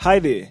Hi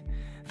there.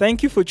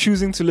 Thank you for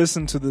choosing to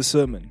listen to this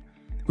sermon.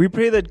 We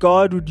pray that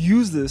God would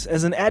use this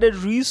as an added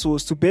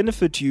resource to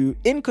benefit you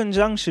in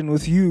conjunction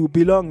with you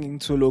belonging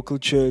to a local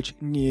church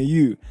near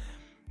you.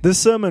 This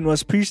sermon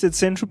was preached at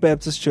Central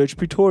Baptist Church,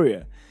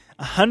 Pretoria.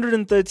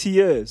 130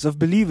 years of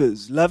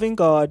believers loving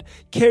God,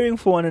 caring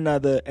for one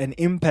another, and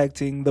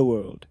impacting the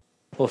world.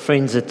 Well,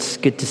 friends, it's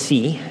good to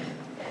see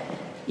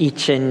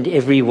each and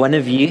every one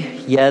of you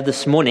here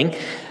this morning.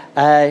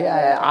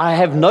 I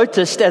have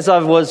noticed as I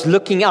was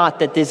looking out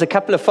that there's a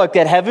couple of folk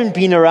that haven't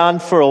been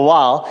around for a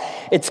while.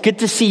 It's good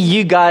to see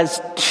you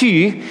guys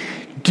too.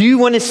 Do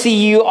want to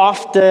see you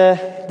after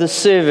the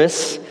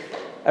service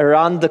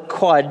around the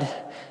quad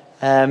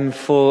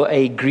for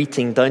a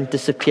greeting. Don't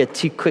disappear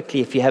too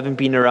quickly if you haven't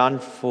been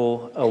around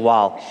for a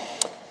while.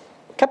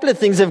 A couple of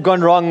things have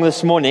gone wrong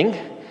this morning.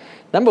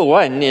 Number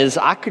one is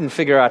I couldn't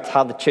figure out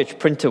how the church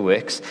printer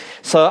works.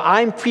 So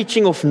I'm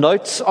preaching off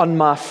notes on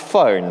my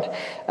phone.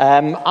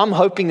 I'm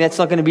hoping that's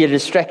not going to be a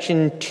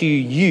distraction to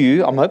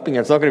you. I'm hoping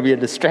it's not going to be a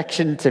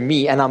distraction to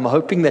me. And I'm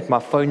hoping that my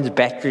phone's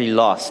battery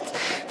lasts.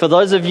 For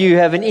those of you who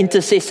have an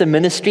intercessor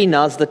ministry,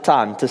 now's the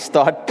time to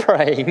start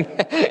praying.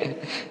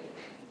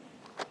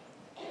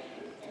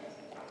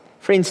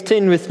 Friends,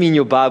 turn with me in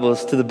your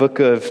Bibles to the book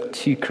of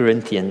 2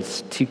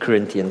 Corinthians. 2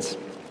 Corinthians.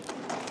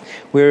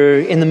 We're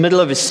in the middle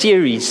of a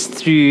series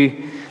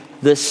through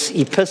this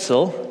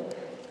epistle.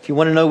 If you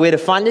want to know where to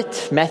find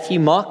it, Matthew,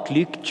 Mark,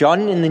 Luke,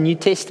 John in the New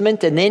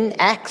Testament, and then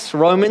Acts,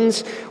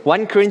 Romans,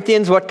 1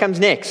 Corinthians. What comes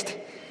next?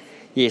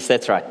 Yes,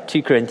 that's right,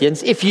 2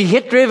 Corinthians. If you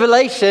hit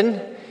Revelation,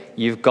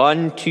 you've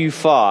gone too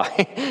far.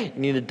 You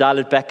need to dial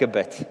it back a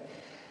bit.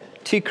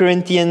 2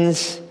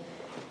 Corinthians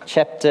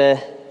chapter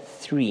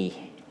 3.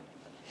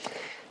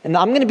 And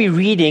I'm going to be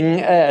reading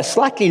a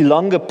slightly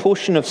longer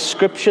portion of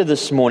Scripture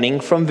this morning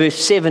from verse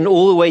 7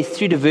 all the way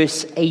through to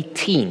verse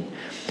 18.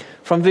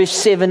 From verse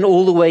 7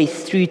 all the way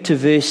through to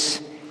verse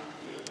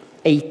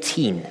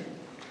 18.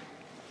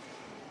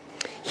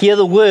 Hear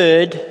the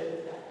word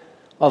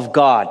of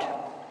God.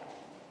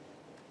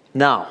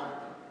 Now,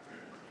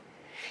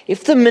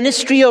 if the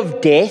ministry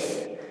of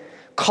death,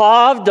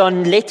 carved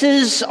on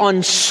letters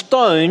on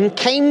stone,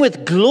 came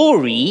with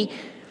glory,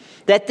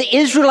 that the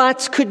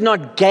Israelites could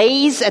not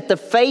gaze at the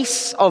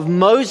face of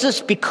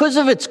Moses because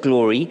of its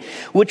glory,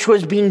 which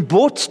was being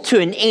brought to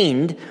an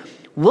end,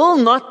 will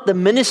not the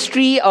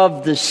ministry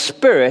of the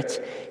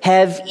Spirit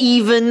have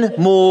even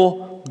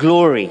more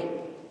glory?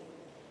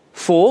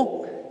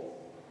 For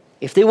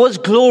if there was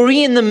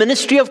glory in the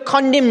ministry of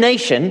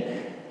condemnation,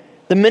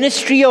 the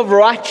ministry of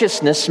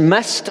righteousness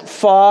must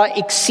far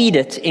exceed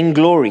it in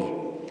glory.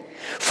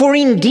 For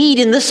indeed,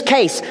 in this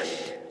case,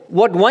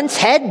 what once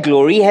had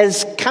glory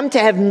has come to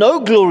have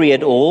no glory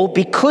at all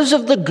because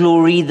of the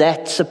glory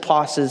that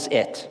surpasses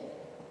it.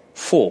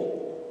 For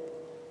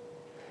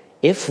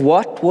if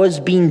what was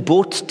being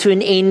brought to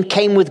an end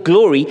came with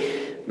glory,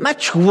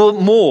 much more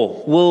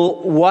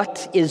will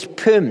what is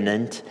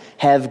permanent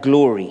have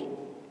glory.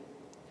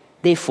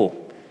 Therefore,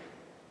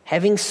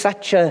 having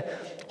such a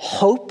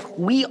hope,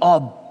 we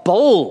are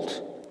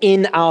bold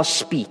in our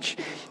speech.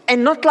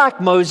 And not like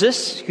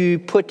Moses, who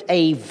put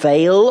a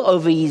veil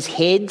over his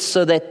head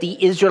so that the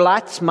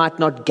Israelites might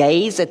not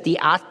gaze at the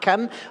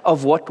outcome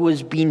of what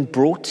was being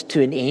brought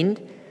to an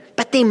end.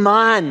 But their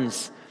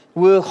minds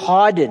were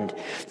hardened.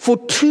 For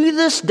to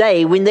this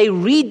day, when they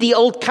read the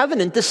Old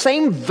Covenant, the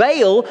same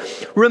veil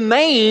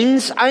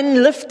remains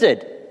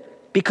unlifted,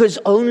 because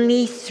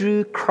only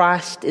through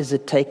Christ is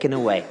it taken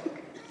away.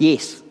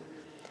 Yes,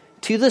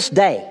 to this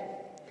day,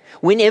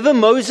 whenever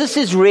Moses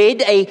is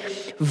read, a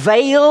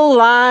veil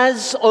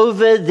lies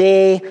over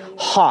their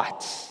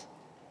hearts.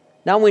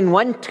 Now, when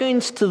one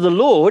turns to the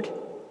Lord,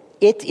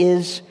 it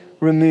is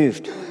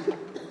removed.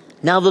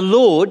 Now, the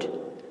Lord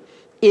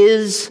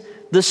is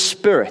the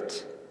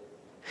Spirit.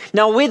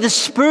 Now, where the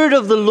Spirit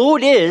of the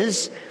Lord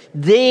is,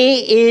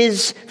 there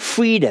is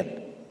freedom.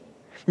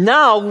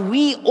 Now,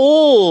 we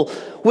all,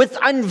 with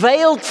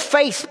unveiled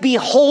face,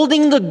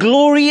 beholding the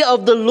glory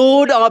of the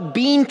Lord, are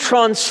being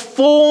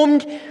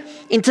transformed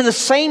into the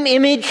same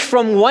image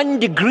from one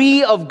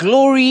degree of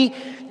glory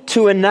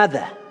to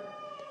another.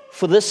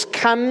 For this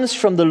comes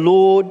from the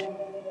Lord,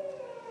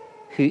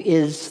 who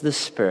is the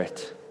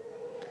Spirit.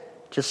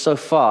 Just so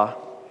far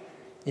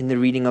in the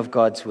reading of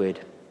God's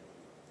word.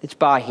 Let's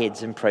bow our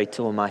heads and pray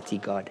to Almighty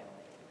God.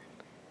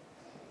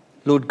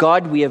 Lord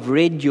God, we have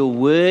read your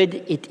word.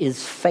 It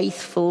is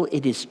faithful.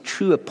 It is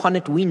true. Upon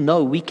it, we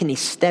know we can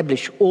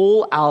establish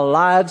all our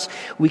lives.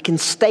 We can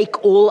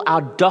stake all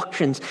our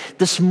doctrines.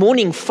 This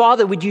morning,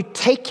 Father, would you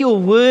take your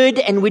word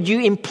and would you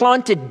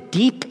implant it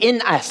deep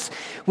in us?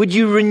 Would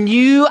you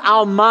renew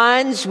our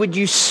minds? Would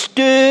you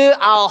stir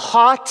our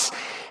hearts?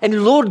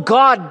 And Lord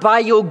God, by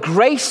your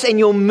grace and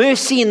your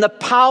mercy and the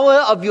power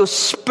of your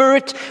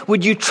Spirit,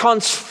 would you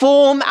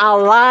transform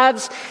our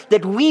lives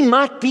that we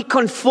might be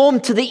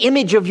conformed to the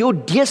image of your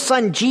dear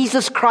Son,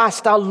 Jesus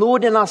Christ, our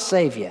Lord and our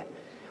Savior,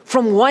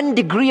 from one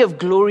degree of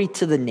glory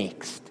to the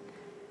next,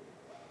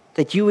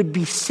 that you would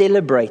be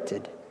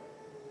celebrated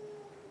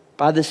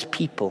by this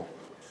people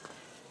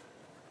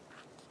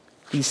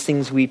These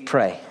things we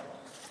pray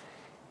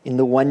in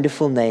the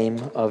wonderful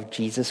name of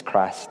Jesus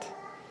Christ.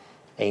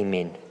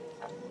 Amen.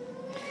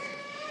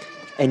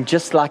 And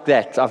just like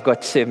that, I've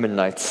got sermon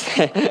notes.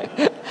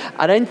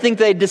 I don't think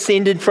they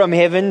descended from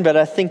heaven, but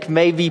I think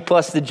maybe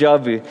Pastor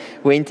Jabu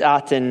went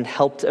out and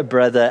helped a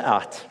brother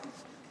out.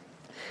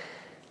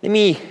 Let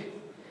me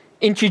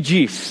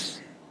introduce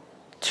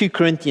 2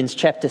 Corinthians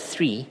chapter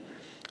 3,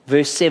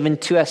 verse 7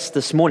 to us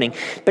this morning.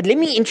 But let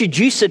me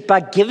introduce it by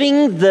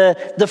giving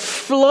the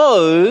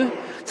flow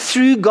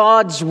through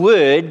God's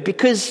word,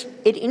 because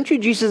it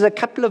introduces a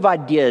couple of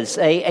ideas,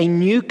 a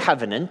new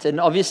covenant. And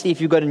obviously,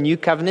 if you've got a new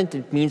covenant,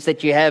 it means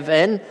that you have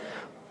an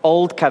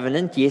old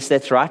covenant. Yes,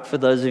 that's right. For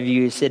those of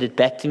you who said it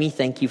back to me,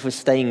 thank you for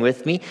staying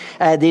with me.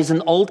 There's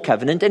an old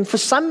covenant. And for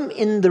some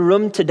in the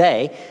room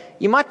today,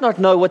 you might not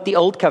know what the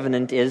old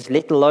covenant is,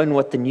 let alone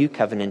what the new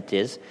covenant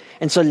is.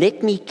 And so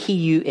let me key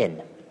you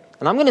in.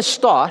 And I'm going to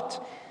start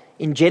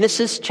in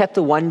Genesis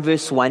chapter 1,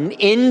 verse 1.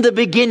 In the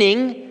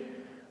beginning,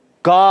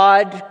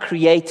 God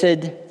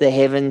created the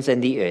heavens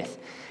and the earth.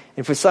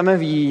 And for some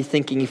of you, you're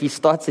thinking, if he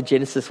starts at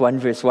Genesis 1,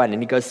 verse 1,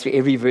 and he goes through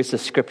every verse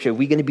of Scripture,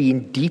 we're going to be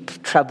in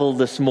deep trouble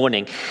this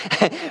morning.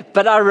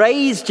 But I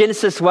raise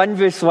Genesis 1,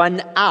 verse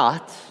 1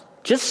 out,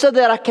 just so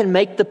that I can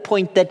make the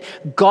point that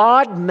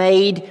God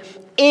made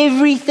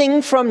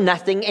everything from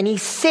nothing, and he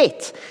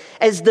set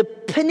as the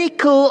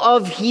pinnacle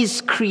of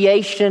his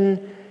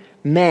creation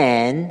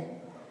man,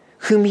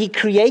 whom he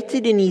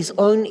created in his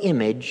own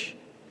image,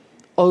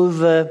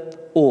 over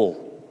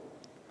all.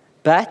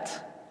 But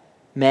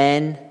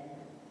man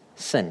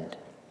sinned.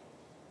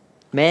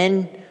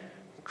 Man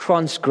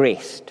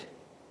transgressed.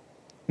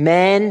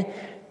 Man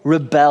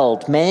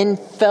rebelled. Man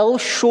fell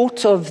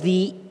short of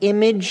the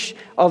image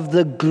of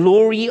the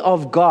glory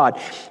of God.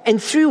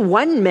 And through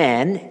one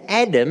man,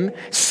 Adam,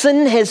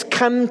 sin has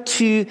come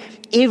to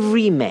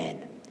every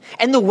man.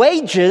 And the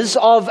wages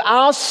of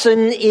our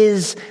sin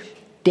is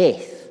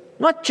death.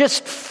 Not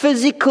just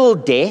physical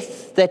death,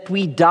 that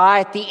we die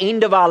at the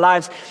end of our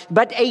lives,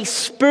 but a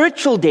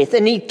spiritual death,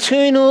 an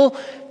eternal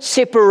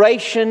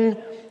separation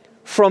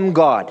from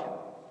God.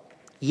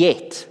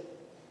 Yet,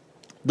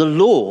 the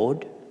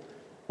Lord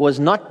was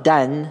not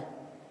done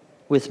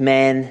with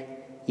man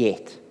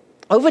yet.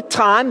 Over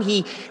time,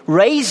 he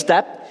raised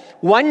up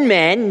one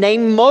man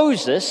named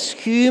Moses,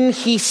 whom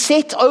he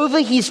set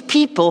over his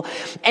people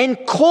and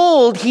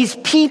called his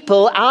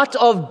people out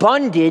of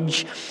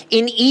bondage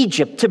in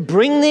Egypt to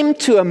bring them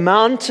to a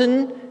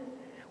mountain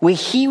where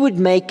he would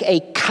make a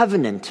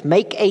covenant,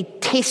 make a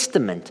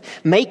testament,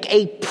 make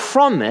a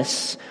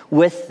promise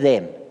with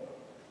them.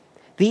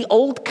 The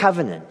old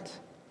covenant,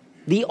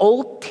 the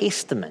Old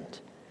Testament,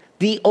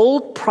 the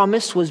old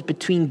promise was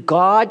between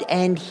God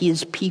and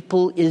his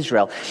people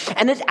Israel.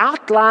 And it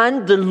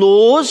outlined the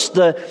laws,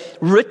 the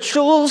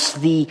rituals,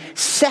 the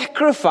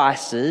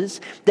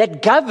sacrifices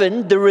that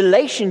governed the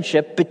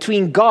relationship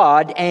between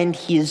God and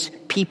his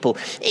people,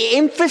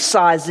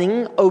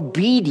 emphasizing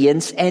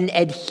obedience and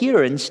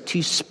adherence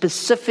to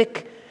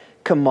specific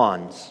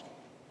commands.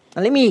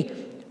 Now, let me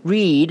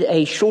read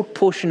a short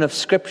portion of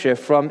scripture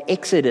from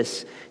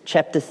Exodus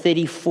chapter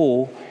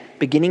 34,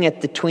 beginning at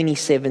the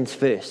 27th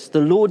verse. The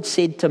Lord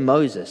said to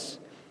Moses,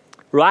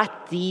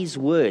 "Write these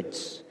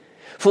words,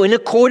 for in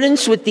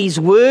accordance with these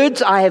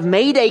words I have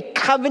made a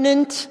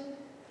covenant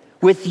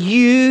with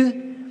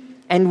you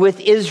and with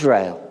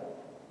Israel."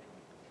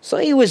 So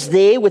he was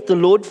there with the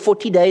Lord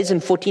 40 days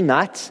and 40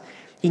 nights.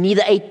 He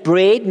neither ate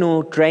bread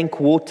nor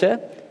drank water.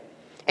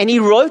 And he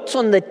wrote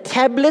on the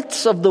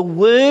tablets of the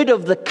word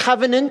of the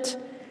covenant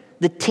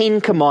the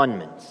 10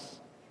 commandments.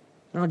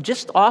 Now,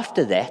 just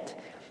after that,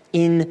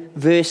 in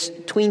verse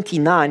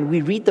 29,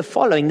 we read the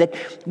following, that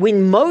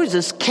when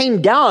Moses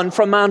came down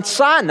from Mount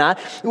Sinai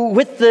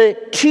with the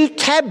 2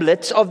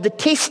 tablets of the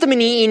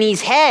testimony in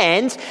his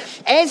hands,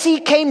 as he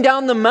came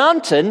down the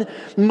mountain,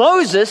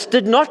 Moses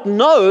did not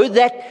know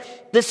that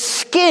the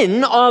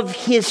skin of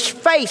his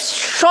face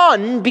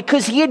shone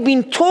because he had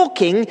been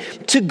talking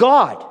to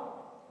God.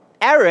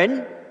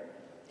 Aaron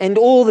and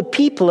all the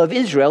people of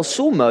Israel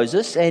saw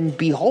Moses, and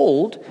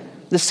behold,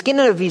 the skin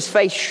of his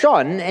face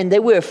shone, and they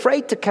were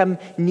afraid to come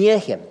near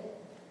him.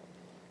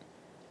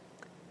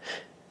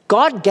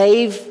 God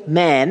gave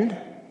man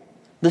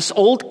this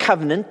old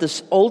covenant,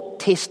 this Old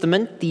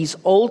Testament, these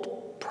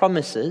old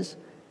promises,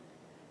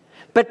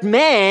 but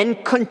man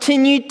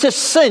continued to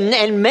sin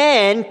and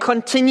man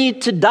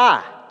continued to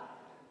die.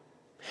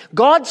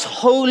 God's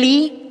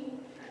holy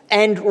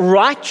and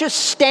righteous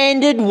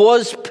standard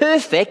was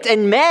perfect,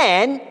 and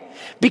man,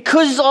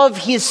 because of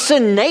his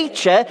sin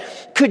nature,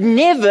 could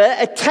never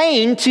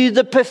attain to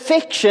the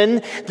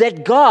perfection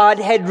that God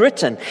had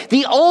written.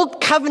 The old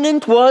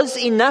covenant was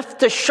enough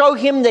to show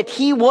him that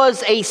he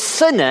was a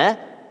sinner,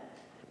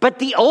 but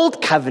the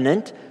old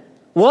covenant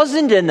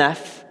wasn't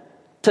enough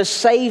to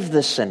save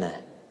the sinner.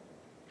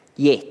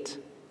 Yet,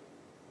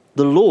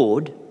 the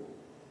Lord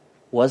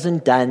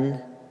wasn't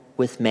done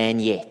with man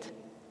yet.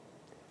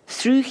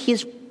 Through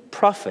his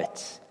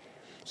prophets,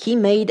 he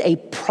made a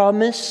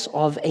promise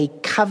of a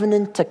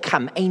covenant to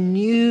come, a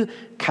new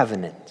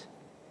covenant.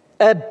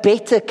 a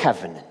better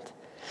covenant.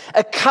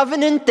 A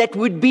covenant that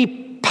would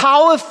be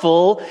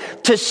powerful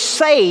to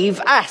save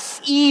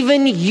us,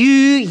 even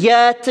you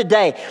here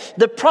today.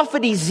 The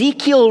prophet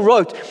Ezekiel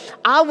wrote,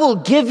 I will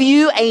give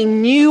you a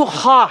new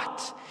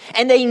heart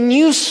and a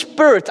new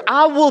spirit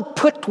I will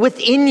put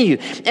within you,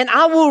 and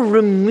I will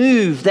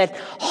remove that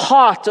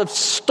heart of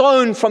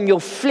stone from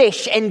your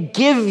flesh and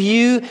give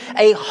you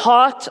a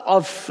heart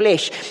of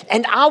flesh.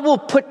 And I will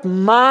put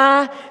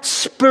my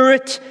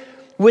spirit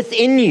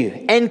within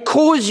you and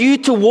cause you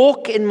to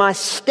walk in my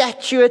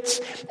statutes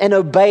and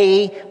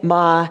obey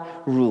my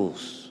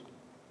rules.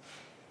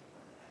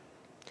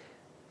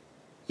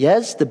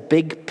 Here's the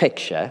big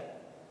picture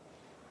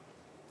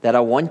that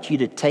I want you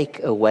to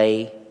take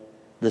away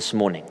this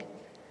morning.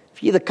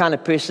 If you're the kind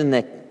of person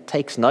that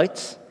takes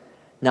notes,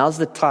 now's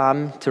the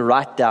time to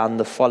write down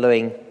the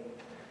following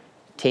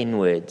 10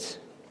 words.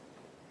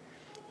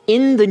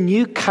 In the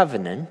new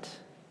covenant,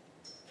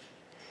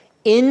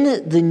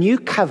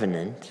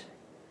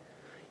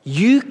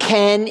 you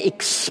can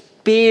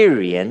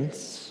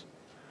experience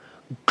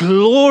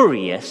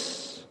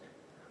glorious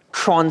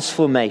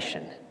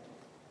transformation.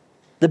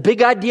 The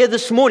big idea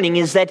this morning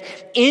is that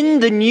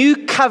in the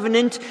new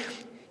covenant,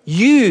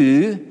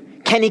 you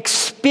can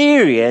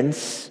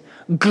experience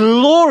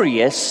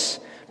glorious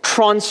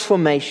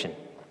transformation.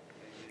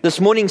 This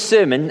morning's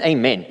sermon,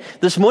 amen.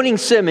 This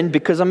morning's sermon,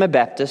 because I'm a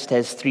Baptist,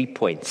 has 3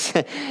 points.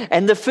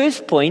 And the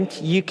first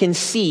point you can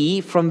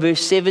see from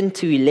verse 7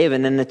 to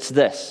 11, and it's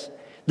this.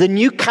 The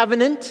new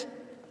covenant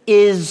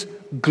is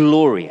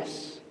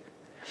glorious.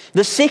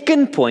 The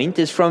second point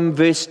is from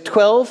verse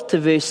 12 to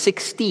verse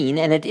 16,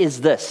 and it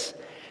is this.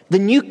 The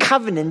new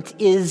covenant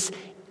is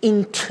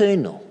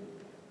internal.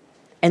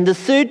 And the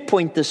third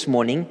point this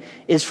morning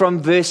is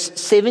from verse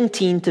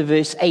 17 to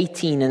verse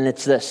 18, and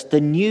it's this. The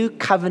new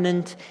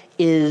covenant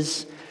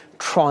is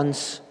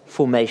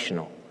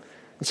transformational.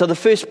 And so the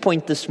first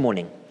point this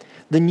morning,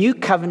 the new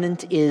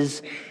covenant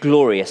is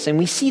glorious. And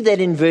we see that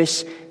in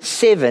verse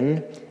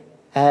 7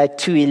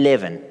 to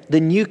 11.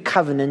 The new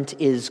covenant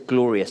is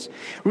glorious.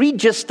 Read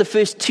just the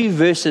first 2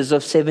 verses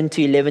of 7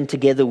 to 11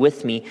 together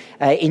with me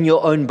in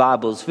your own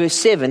Bibles. Verse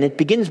 7, it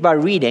begins by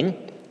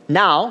reading,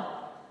 Now,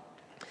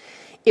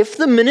 if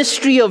the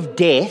ministry of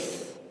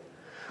death,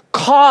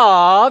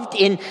 carved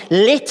in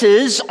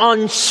letters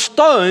on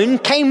stone,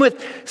 came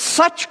with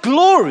such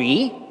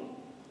glory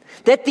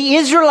that the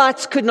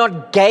Israelites could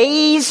not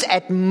gaze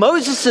at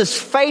Moses'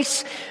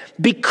 face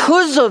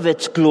because of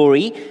its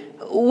glory,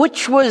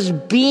 which was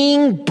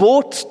being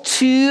brought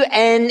to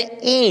an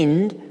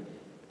end,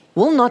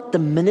 will not the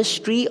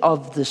ministry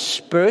of the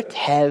Spirit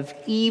have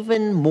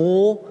even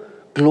more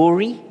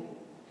glory?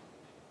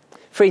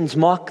 Friends,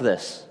 mark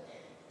this.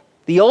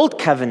 The old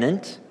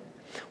covenant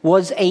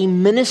was a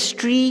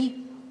ministry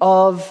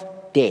of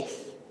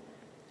death.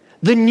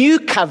 The new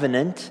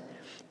covenant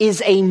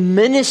is a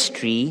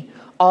ministry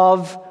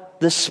of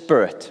the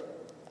Spirit.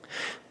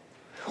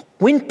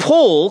 When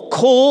Paul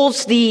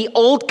calls the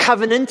old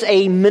covenant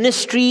a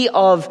ministry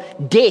of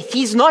death,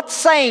 he's not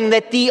saying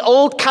that the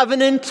old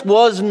covenant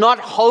was not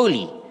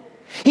holy.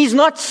 He's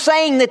not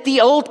saying that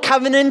the old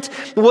covenant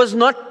was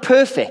not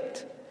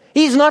perfect.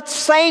 He's not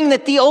saying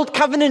that the old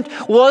covenant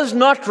was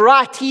not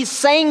right. He's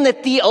saying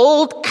that the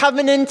old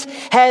covenant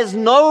has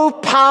no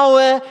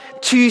power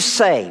to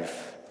save.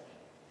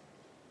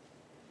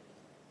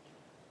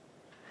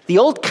 The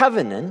old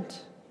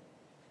covenant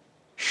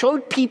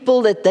showed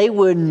people that they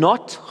were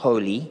not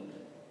holy,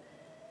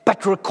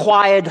 but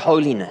required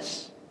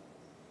holiness.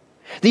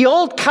 The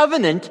old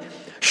covenant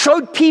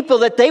showed people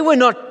that they were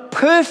not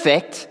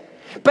perfect,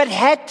 but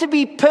had to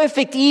be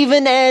perfect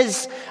even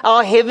as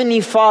our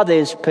Heavenly Father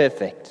is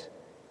perfect.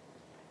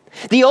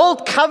 The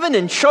old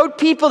covenant showed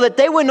people that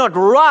they were not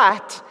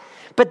right,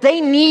 but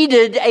they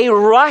needed a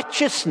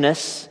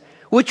righteousness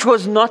which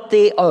was not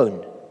their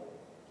own.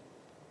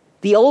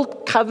 The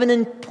old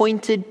covenant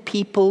pointed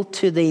people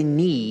to their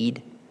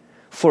need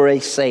for a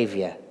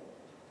Savior.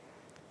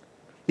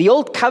 The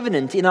old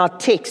covenant in our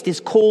text is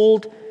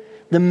called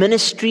the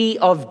ministry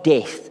of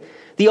death.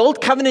 The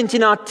old covenant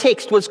in our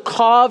text was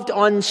carved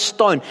on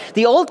stone.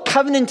 The old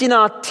covenant in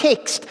our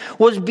text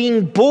was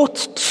being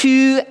brought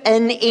to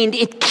an end.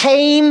 It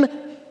came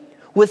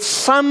with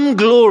some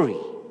glory.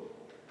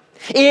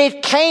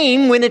 It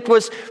came when it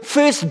was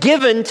first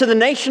given to the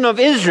nation of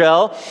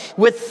Israel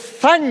with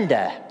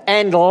thunder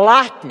and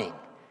lightning,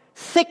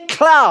 thick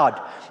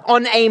cloud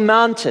on a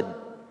mountain,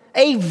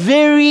 a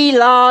very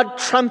loud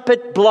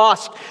trumpet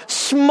blast,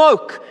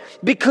 smoke,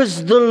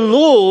 because the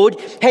Lord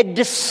had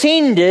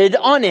descended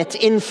on it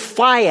in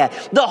fire.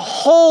 The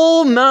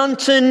whole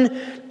mountain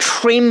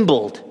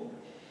trembled,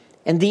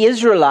 and the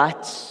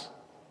Israelites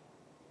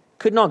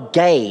could not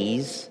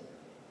gaze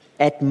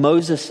at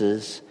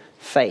Moses'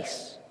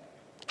 face.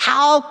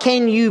 How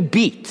can you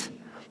beat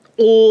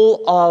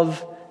all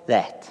of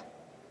that?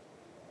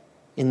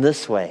 In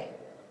this way,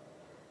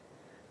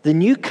 the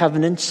new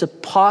covenant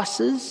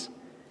surpasses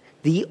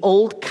the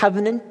old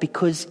covenant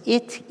because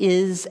it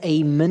is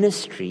a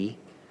ministry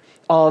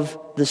of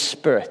the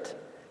Spirit.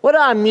 What do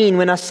I mean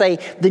when I say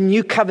the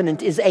new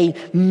covenant is a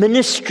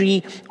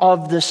ministry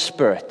of the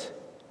Spirit?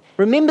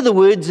 Remember the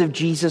words of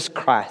Jesus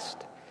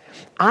Christ.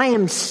 I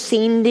am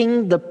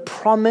sending the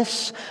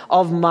promise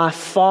of my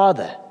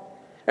Father.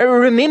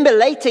 Remember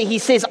later he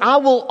says, I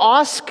will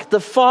ask the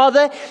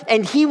Father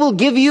and he will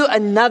give you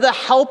another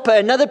helper,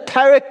 another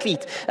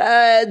paraclete,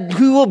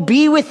 who will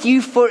be with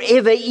you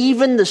forever,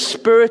 even the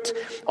Spirit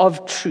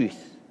of truth.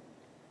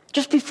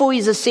 Just before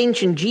his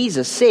ascension,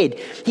 Jesus said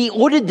he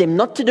ordered them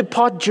not to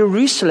depart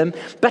Jerusalem,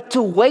 but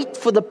to wait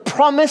for the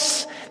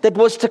promise that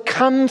was to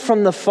come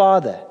from the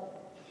Father.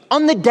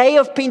 On the day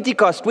of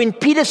Pentecost, when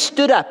Peter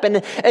stood up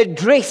and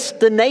addressed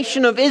the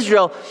nation of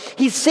Israel,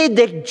 he said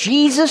that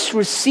Jesus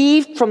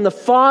received from the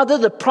Father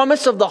the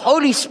promise of the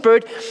Holy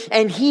Spirit,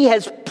 and he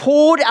has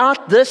poured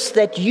out this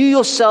that you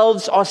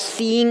yourselves are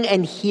seeing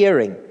and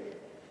hearing.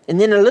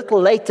 And then a little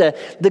later,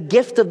 the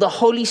gift of the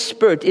Holy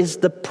Spirit is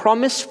the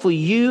promise for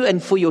you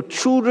and for your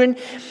children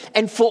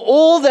and for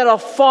all that are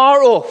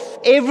far off,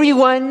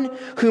 everyone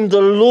whom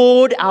the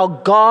Lord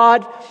our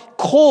God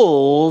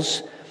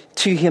calls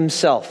to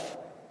himself.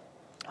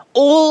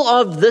 All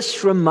of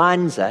this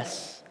reminds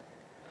us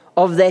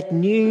of that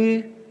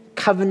new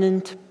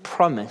covenant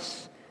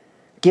promise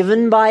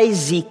given by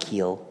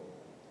Ezekiel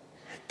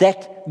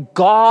that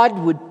God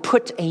would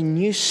put a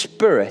new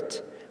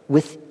spirit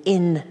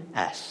within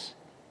us.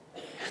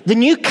 The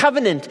new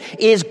covenant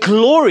is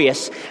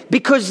glorious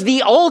because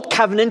the old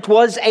covenant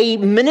was a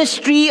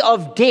ministry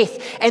of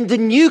death and the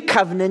new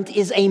covenant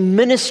is a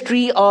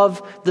ministry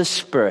of the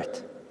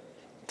Spirit.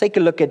 Take a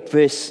look at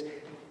verse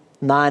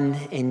 9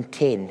 and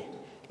 10.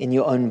 In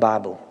your own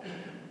Bible.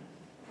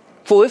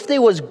 For if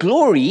there was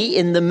glory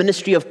in the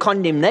ministry of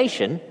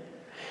condemnation,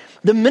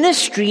 the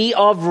ministry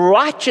of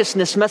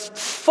righteousness must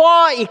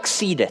far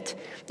exceed it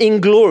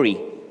in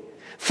glory.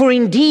 For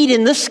indeed,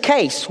 in this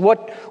case,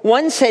 what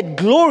once had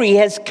glory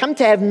has come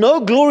to have no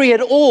glory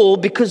at all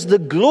because the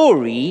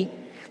glory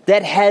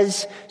that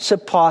has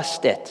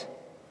surpassed it.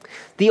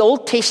 The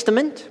Old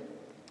Testament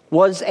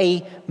was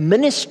a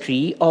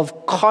ministry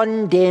of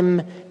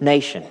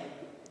condemnation.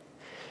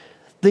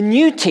 The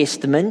New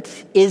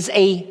Testament is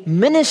a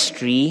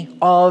ministry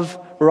of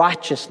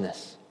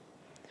righteousness.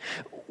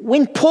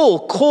 When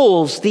Paul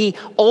calls the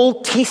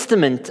Old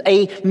Testament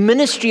a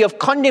ministry of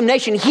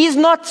condemnation, he's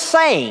not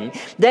saying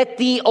that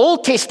the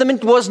Old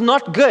Testament was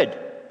not good,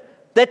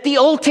 that the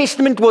Old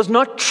Testament was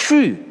not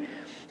true,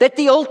 that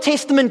the Old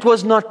Testament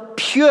was not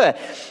pure,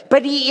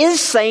 but he is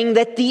saying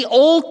that the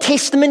Old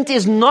Testament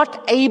is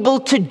not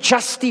able to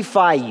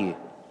justify you.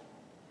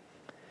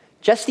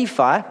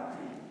 Justify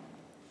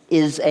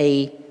is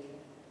a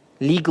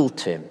legal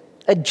term.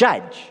 A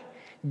judge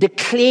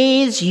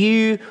declares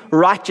you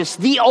righteous.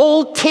 The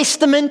Old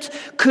Testament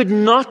could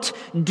not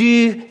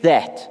do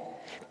that.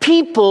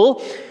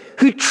 People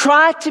who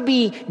try to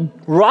be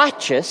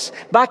righteous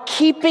by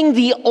keeping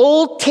the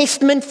Old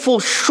Testament fall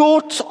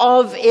short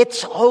of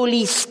its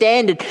holy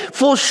standard,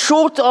 fall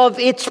short of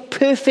its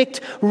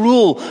perfect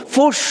rule,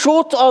 fall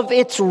short of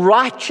its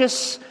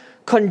righteous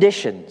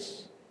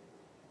conditions.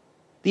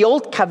 The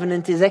Old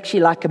Covenant is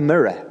actually like a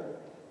mirror.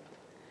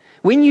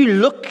 When you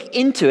look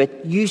into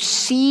it, you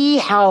see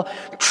how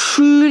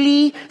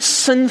truly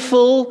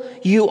sinful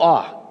you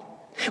are.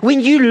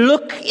 When you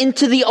look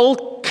into the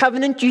Old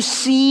Covenant, you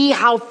see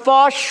how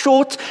far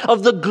short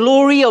of the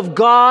glory of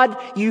God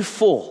you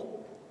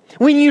fall.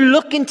 When you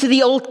look into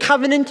the Old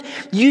Covenant,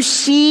 you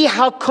see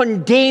how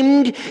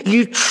condemned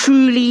you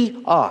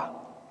truly are.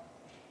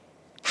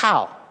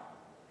 How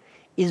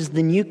is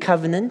the New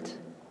Covenant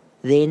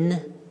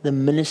then the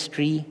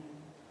ministry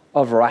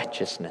of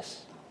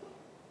righteousness?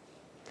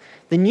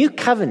 The New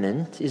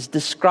Covenant is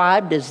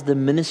described as the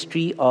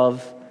ministry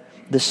of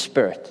the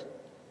Spirit.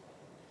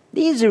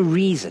 There's a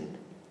reason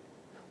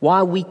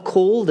why we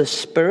call the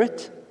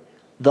Spirit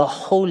the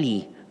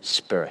Holy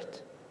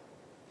Spirit.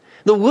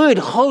 The word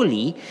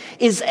holy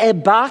is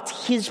about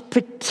his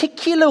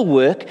particular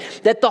work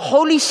that the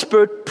Holy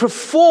Spirit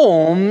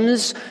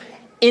performs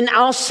in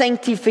our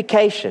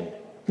sanctification.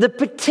 The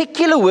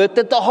particular work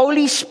that the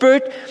Holy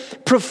Spirit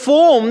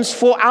performs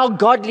for our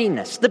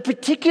godliness. The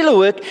particular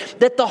work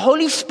that the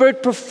Holy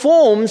Spirit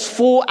performs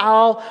for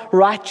our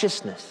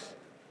righteousness.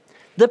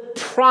 The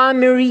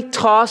primary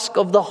task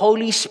of the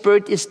Holy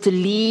Spirit is to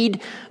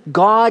lead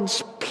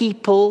God's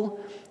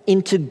people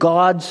into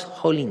God's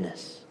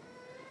holiness.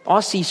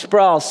 R.C.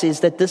 Sproul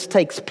says that this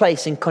takes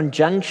place in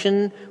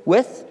conjunction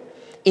with,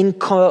 in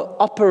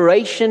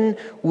cooperation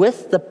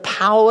with the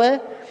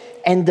power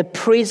and the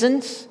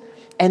presence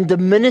and the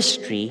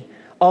ministry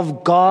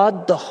of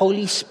God, the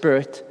Holy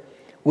Spirit,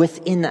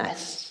 within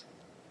us.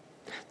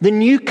 The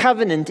new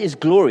covenant is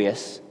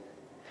glorious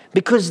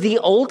because the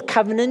old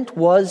covenant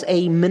was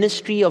a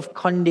ministry of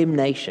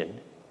condemnation.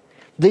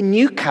 The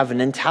new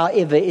covenant,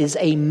 however, is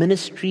a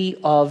ministry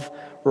of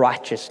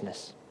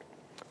righteousness.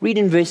 Read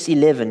in verse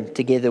 11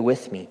 together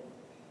with me.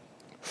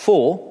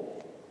 For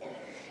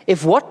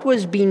if what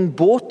was being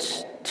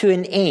brought to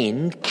an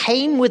end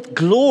came with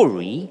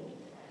glory,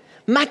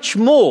 much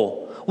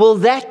more will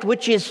that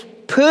which is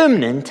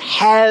permanent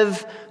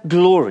have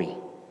glory.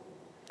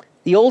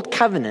 The old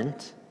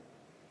covenant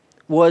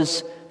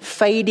was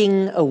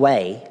fading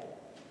away,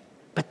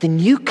 but the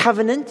new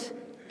covenant,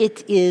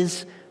 it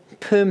is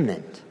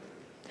permanent.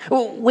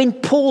 When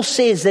Paul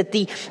says that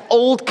the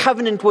old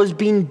covenant was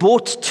being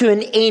brought to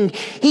an end,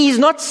 he's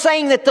not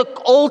saying that the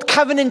old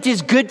covenant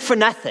is good for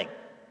nothing.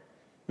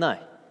 No.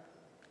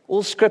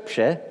 All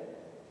scripture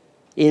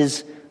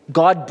is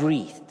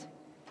God-breathed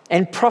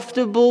and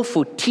profitable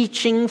for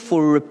teaching,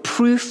 for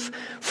reproof,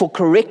 for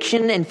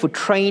correction, and for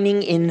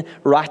training in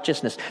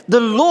righteousness.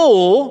 The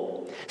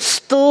law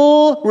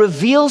still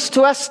reveals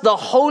to us the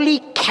holy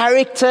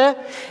character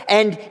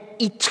and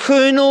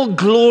eternal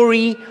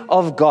glory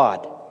of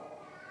God.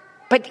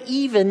 But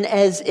even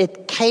as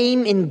it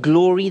came in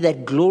glory,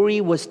 that glory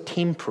was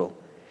temporal.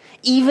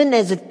 Even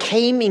as it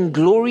came in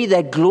glory,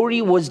 that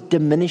glory was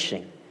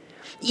diminishing.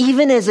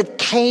 Even as it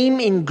came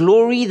in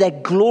glory,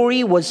 that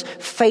glory was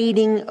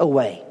fading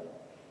away.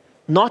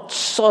 Not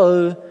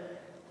so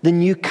the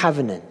new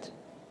covenant.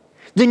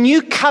 The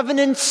new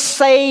covenant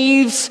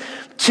saves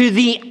to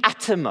the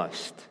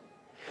uttermost.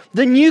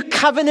 The new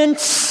covenant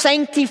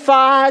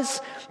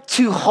sanctifies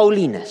to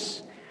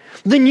holiness.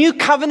 The new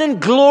covenant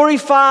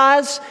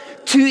glorifies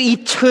to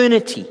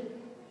eternity.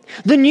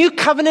 The new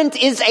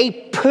covenant is a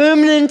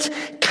permanent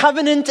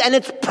covenant, and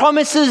its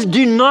promises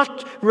do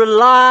not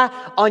rely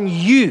on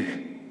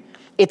you.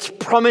 Its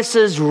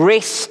promises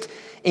rest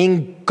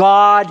in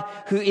God,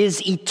 who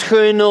is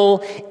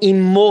eternal,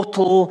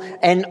 immortal,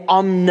 and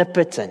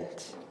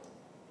omnipotent.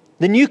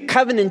 The new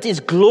covenant is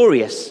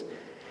glorious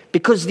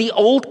because the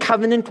old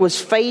covenant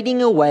was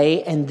fading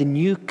away and the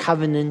new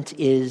covenant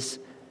is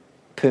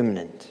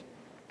permanent.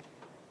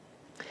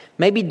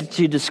 Maybe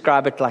to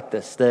describe it like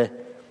this, the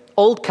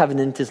old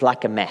covenant is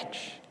like a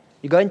match.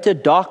 You go into a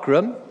dark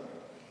room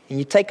and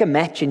you take a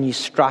match and you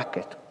strike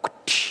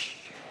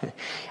it.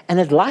 And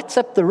it lights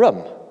up the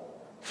room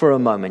for a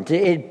moment.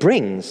 It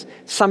brings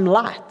some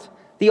light.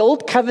 The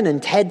old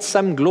covenant had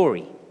some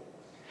glory.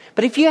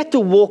 But if you had to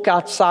walk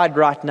outside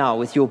right now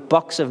with your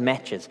box of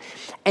matches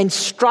and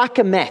strike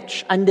a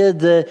match under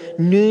the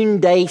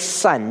noonday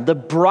sun, the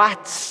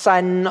bright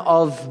sun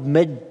of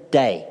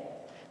midday,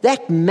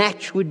 that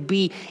match would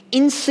be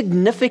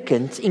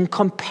insignificant in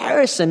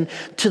comparison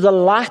to the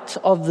light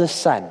of the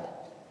sun.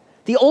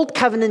 The old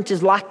covenant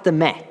is like the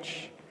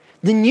match.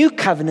 The new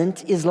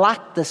covenant is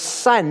like the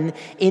sun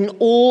in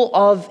all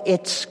of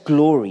its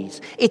glories.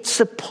 It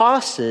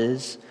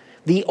surpasses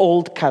the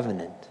old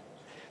covenant.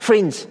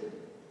 Friends,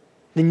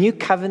 the new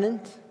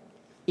covenant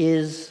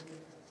is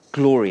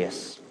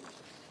glorious.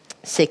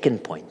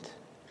 Second point,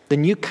 the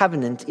new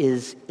covenant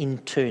is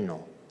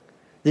internal.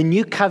 The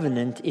new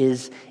covenant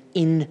is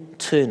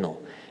internal.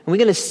 And we're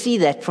going to see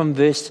that from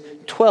verse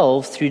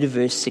 12 through to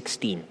verse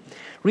 16.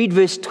 Read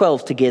verse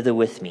 12 together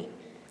with me.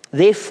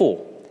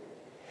 Therefore,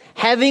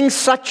 having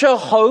such a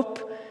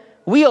hope,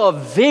 we are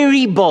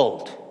very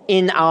bold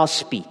in our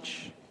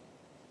speech.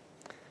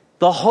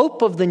 The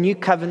hope of the new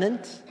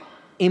covenant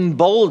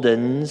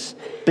emboldens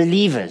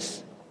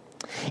believers.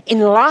 In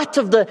light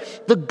of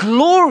the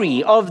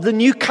glory of the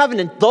new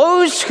covenant,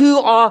 those who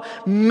are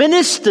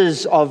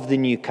ministers of the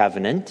new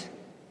covenant,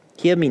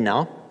 hear me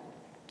now,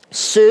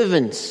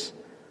 servants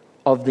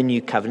of the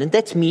new covenant,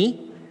 that's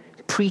me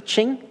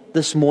preaching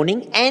this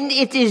morning, and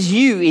it is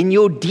you in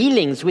your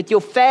dealings with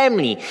your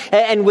family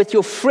and with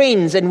your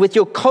friends and with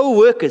your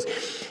co-workers.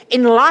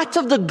 In light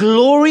of the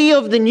glory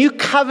of the new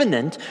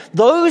covenant,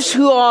 those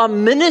who are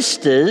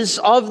ministers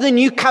of the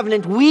new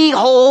covenant, we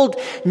hold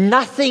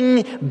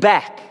nothing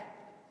back.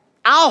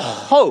 Our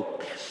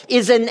hope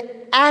is an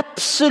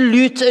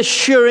absolute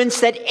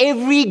assurance that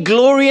every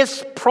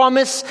glorious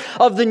promise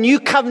of the new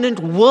covenant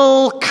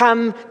will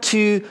come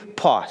to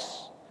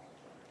pass.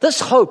 This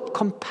hope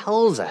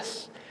compels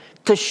us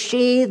to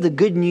share the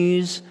good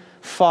news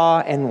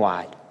far and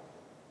wide.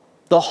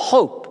 The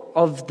hope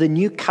of the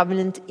new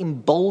covenant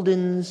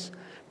emboldens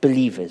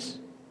believers.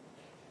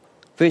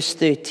 Verse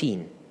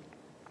 13,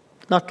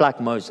 not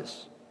like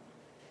Moses,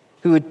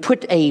 who would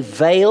put a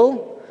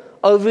veil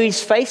over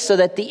his face so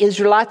that the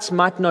Israelites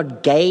might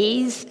not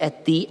gaze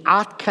at the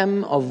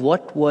outcome of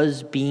what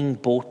was being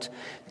brought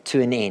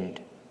to an end.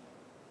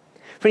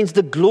 Friends,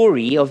 the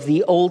glory of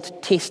the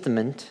Old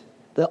Testament,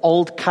 the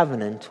Old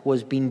Covenant,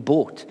 was being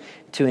brought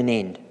to an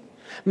end.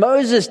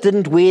 Moses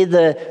didn't wear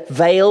the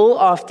veil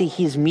after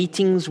his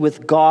meetings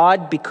with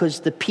God because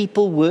the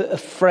people were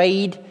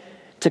afraid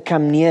to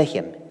come near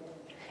him.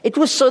 It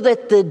was so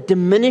that the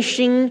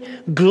diminishing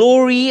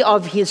glory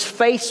of his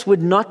face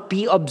would not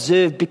be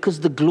observed, because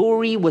the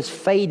glory was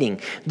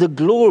fading. The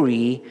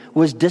glory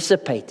was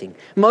dissipating.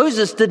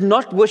 Moses did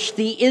not wish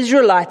the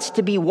Israelites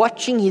to be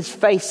watching his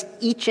face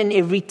each and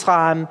every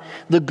time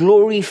the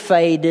glory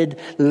faded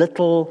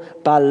little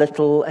by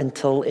little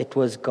until it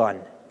was gone.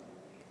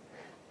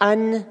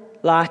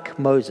 Unlike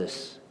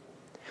Moses,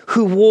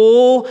 who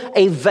wore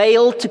a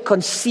veil to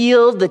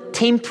conceal the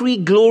temporary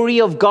glory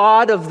of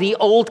God of the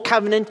Old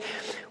Covenant,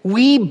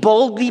 we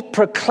boldly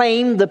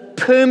proclaim the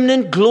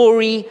permanent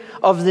glory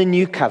of the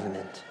New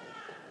Covenant.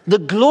 The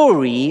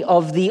glory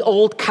of the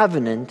Old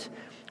Covenant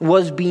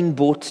was being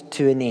brought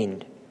to an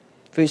end.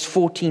 Verse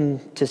 14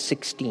 to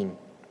 16.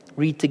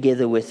 Read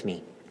together with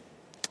me.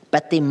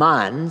 But their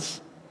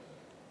minds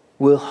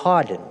were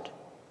hardened.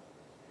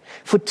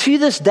 For to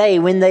this day,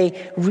 when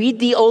they read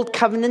the Old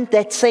Covenant,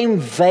 that same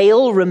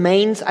veil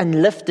remains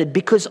unlifted,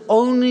 because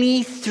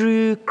only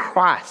through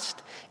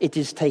Christ it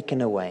is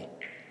taken away.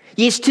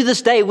 Yes, to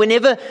this day,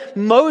 whenever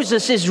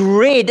Moses is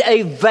read,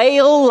 a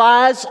veil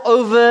lies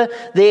over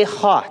their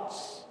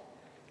hearts.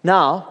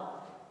 Now,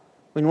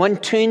 when one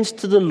turns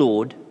to the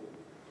Lord,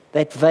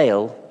 that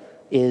veil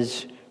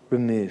is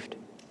removed.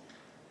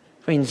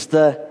 Friends,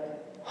 the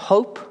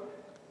hope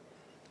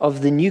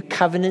of the new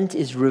covenant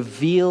is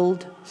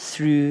revealed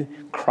through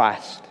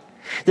Christ.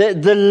 The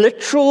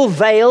literal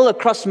veil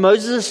across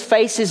Moses'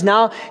 face is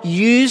now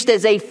used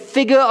as a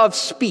figure of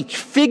speech.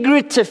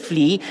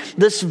 Figuratively,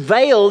 this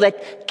veil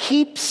that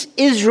keeps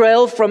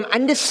Israel from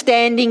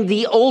understanding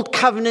the old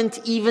covenant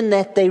even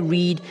that they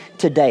read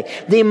today.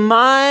 Their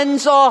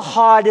minds are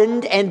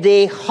hardened and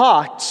their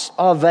hearts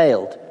are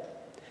veiled.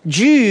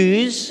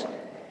 Jews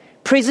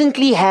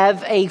presently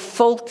have a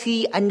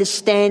faulty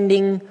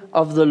understanding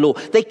of the law.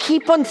 They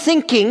keep on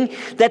thinking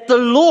that the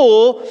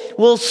law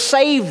will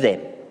save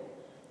them.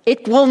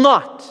 It will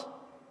not,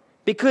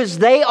 because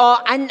they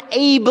are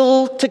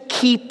unable to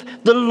keep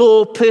the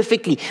law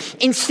perfectly.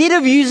 Instead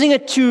of using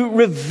it to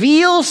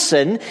reveal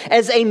sin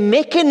as a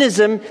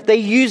mechanism, they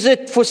use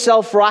it for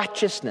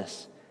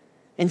self-righteousness.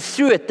 And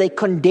through it, they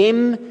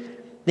condemn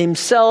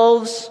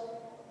themselves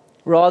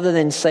rather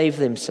than save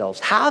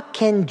themselves. How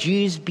can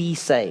Jews be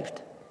saved?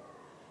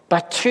 By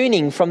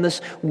turning from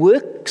this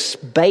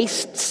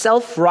works-based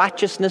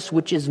self-righteousness,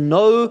 which is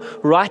no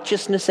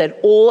righteousness at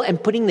all,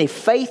 and putting their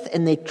faith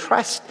and their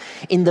trust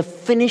in the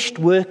finished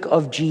work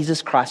of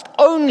Jesus Christ.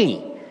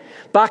 Only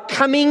by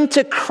coming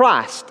to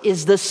Christ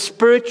is the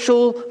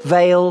spiritual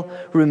veil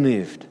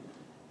removed.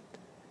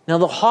 Now,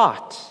 the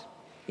heart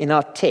in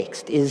our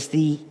text is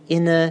the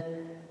inner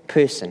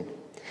person.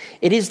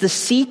 It is the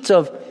seat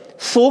of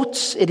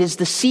thoughts, it is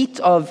the seat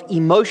of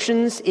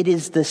emotions, it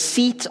is the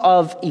seat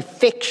of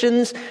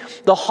affections.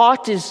 The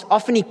heart is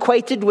often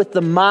equated with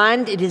the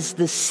mind. It is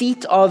the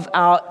seat of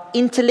our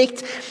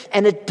intellect,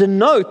 and it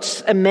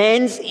denotes a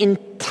man's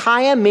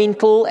entire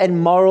mental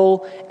and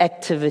moral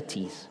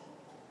activities.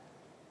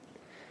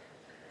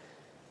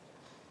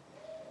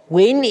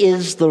 When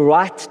is the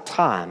right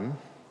time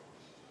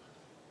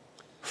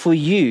for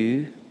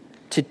you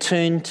to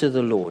turn to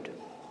the Lord?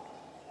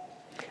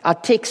 Our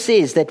text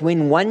says that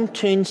when one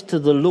turns to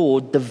the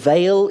Lord, the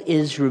veil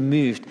is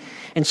removed.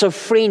 And so,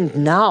 friend,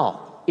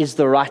 now is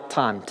the right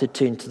time to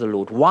turn to the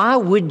Lord. Why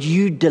would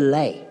you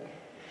delay?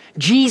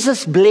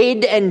 Jesus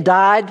bled and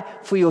died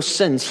for your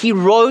sins. He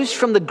rose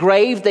from the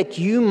grave that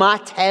you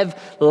might have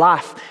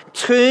life.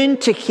 Turn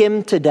to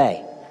Him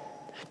today.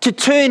 To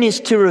turn is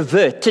to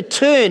revert. To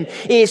turn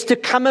is to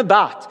come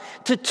about.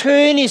 To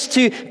turn is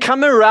to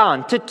come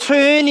around. To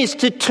turn is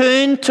to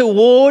turn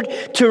toward,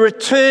 to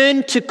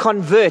return, to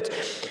convert.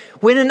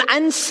 When an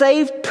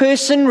unsaved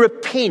person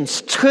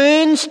repents,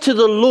 turns to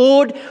the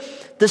Lord,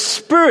 the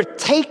Spirit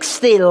takes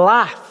their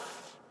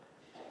life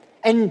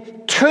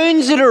and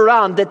turns it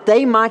around that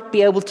they might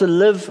be able to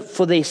live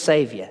for their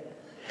Savior.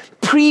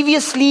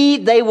 Previously,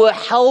 they were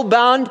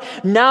hell-bound.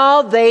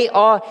 Now they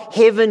are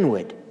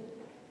heavenward.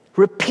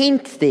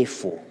 Repent,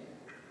 therefore,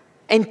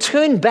 and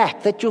turn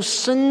back, that your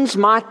sins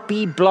might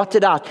be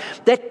blotted out,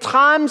 that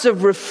times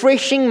of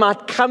refreshing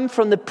might come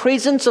from the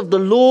presence of the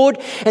Lord,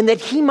 and that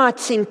He might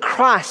send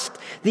Christ,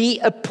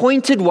 the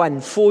appointed one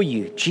for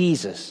you,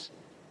 Jesus.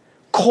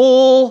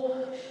 Call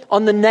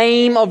on the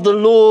name of the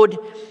Lord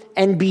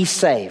and be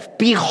saved.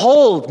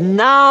 Behold,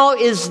 now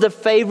is the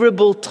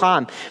favorable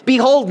time.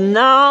 Behold,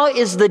 now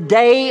is the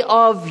day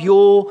of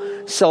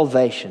your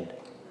salvation.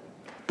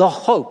 The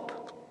hope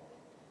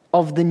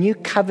of the new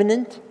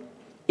covenant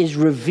is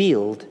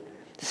revealed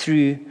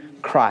through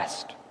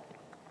Christ.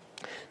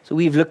 So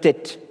we've looked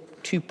at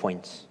 2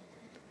 points.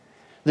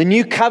 The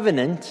new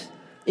covenant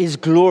is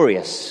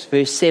glorious,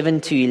 verse 7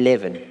 to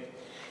 11.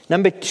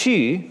 Number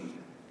 2,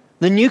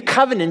 the new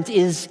covenant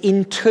is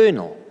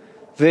internal,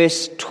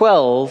 verse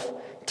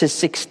 12 to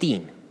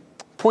 16.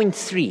 Point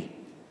 3,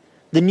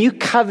 the new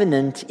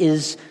covenant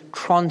is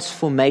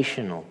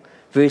transformational,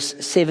 verse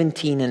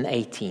 17 and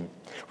 18.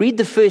 Read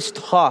the first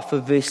half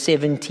of verse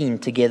 17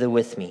 together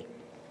with me.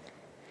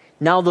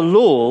 Now the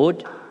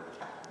Lord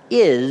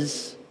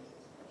is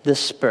the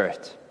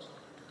Spirit.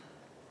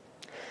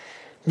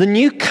 The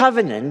new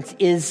covenant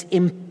is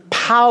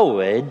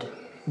empowered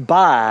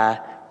by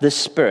the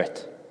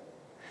Spirit.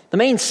 The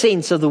main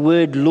sense of the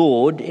word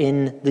Lord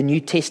in the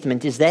New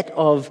Testament is that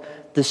of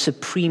the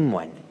Supreme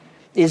One,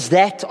 is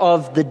that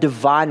of the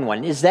Divine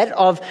One, is that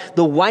of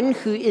the one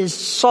who is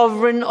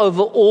sovereign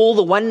over all,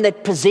 the one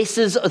that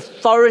possesses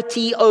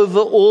authority over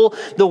all,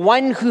 the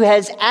one who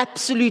has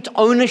absolute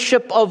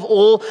ownership of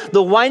all,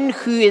 the one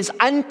who is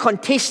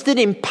uncontested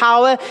in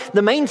power.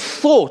 The main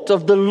thought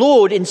of the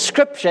Lord in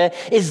Scripture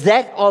is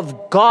that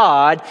of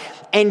God,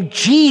 and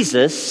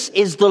Jesus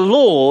is the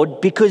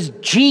Lord because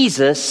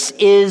Jesus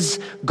is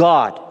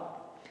God.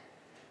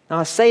 Now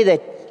I say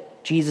that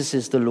Jesus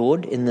is the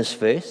Lord in this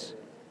verse?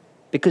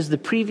 Because the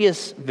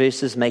previous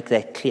verses make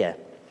that clear.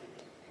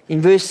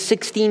 In verse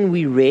 16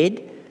 we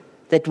read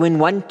that when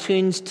one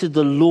turns to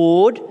the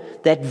Lord,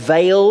 that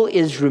veil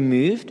is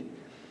removed.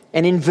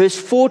 And in verse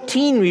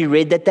 14 we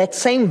read that that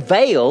same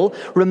veil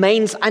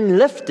remains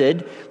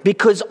unlifted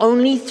because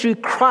only through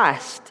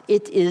Christ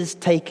it is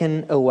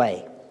taken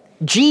away.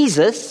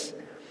 Jesus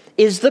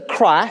is the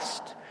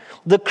Christ.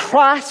 The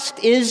Christ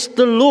is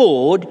the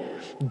Lord.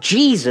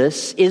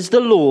 Jesus is the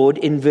Lord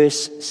in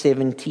verse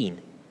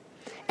 17.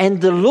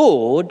 And the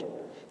Lord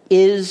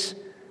is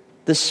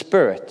the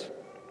Spirit.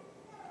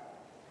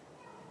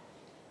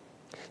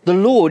 The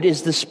Lord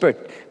is the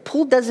Spirit.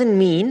 Paul doesn't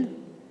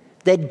mean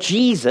that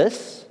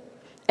Jesus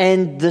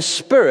and the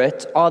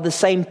Spirit are the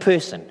same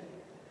person.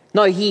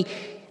 No,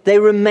 they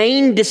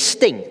remain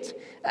distinct.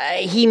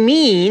 He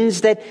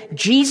means that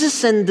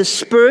Jesus and the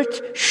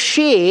Spirit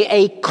share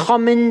a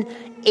common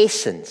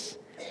essence.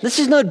 This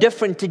is no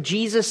different to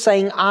Jesus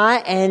saying, I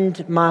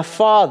and my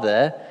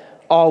Father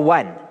are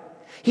one.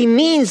 He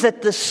means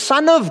that the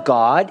Son of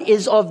God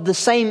is of the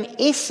same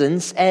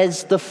essence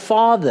as the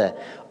Father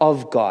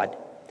of God.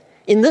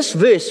 In this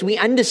verse, we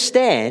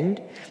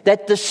understand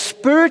that the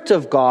Spirit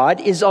of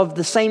God is of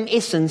the same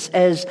essence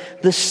as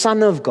the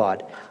Son of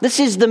God. This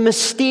is the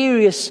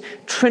mysterious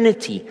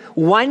Trinity,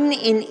 one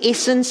in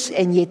essence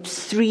and yet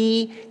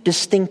three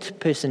distinct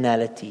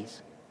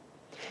personalities.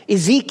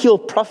 Ezekiel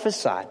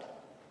prophesied,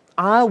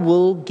 I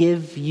will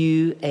give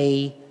you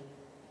a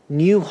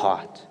new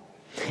heart,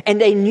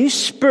 and a new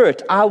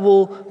spirit I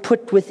will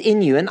put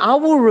within you, and I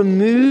will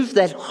remove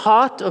that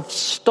heart of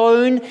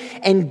stone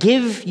and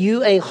give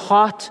you a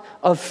heart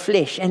of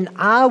flesh, and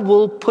I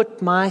will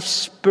put my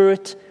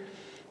spirit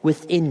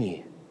within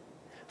you.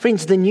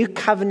 Friends, the new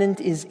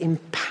covenant is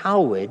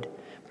empowered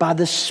by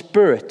the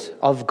Spirit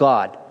of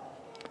God.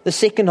 The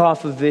second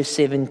half of verse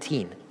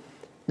 17.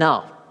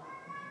 Now,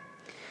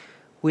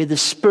 where the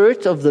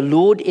Spirit of the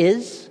Lord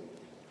is,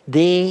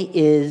 there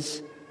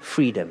is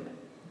freedom.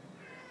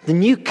 The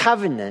new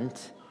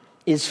covenant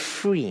is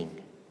freeing.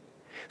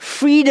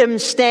 Freedom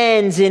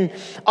stands in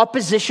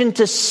opposition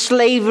to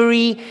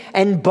slavery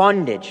and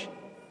bondage.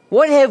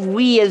 What have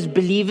we as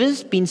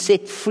believers been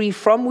set free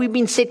from? We've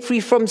been set free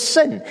from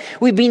sin.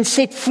 We've been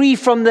set free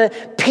from the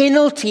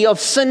penalty of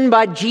sin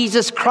by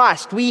Jesus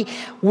Christ. We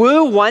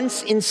were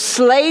once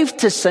enslaved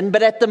to sin,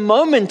 but at the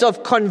moment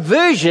of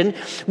conversion,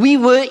 we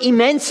were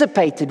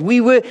emancipated.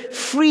 We were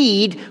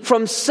freed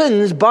from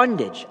sin's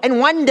bondage. And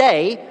one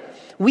day,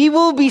 we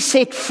will be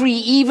set free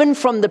even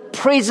from the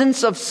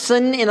presence of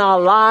sin in our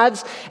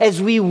lives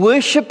as we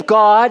worship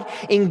God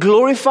in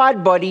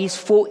glorified bodies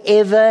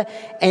forever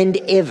and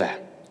ever.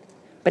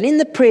 But in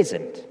the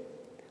present,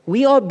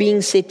 we are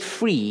being set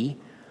free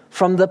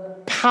from the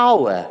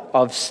power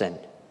of sin.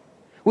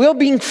 We are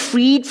being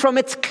freed from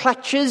its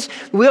clutches.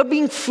 We are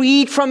being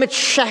freed from its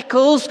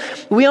shackles.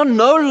 We are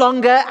no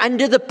longer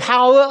under the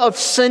power of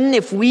sin.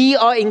 If we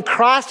are in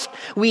Christ,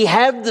 we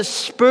have the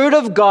Spirit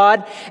of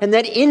God, and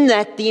that in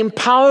that, the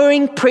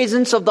empowering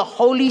presence of the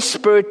Holy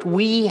Spirit,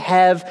 we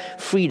have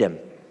freedom.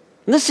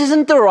 And this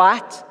isn't the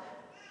right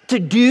to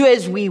do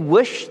as we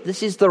wish.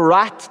 This is the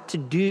right to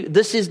do.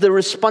 This is the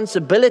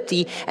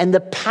responsibility and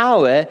the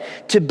power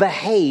to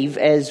behave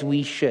as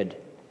we should.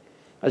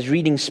 I was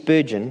reading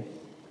Spurgeon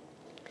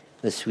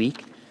this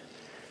week,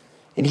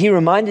 and he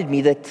reminded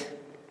me that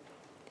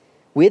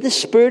where the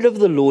Spirit of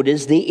the Lord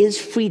is, there is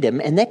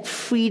freedom, and that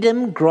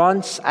freedom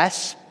grants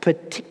us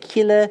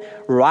particular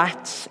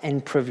rights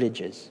and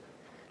privileges.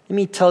 Let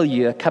me tell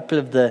you a couple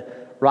of the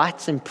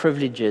rights and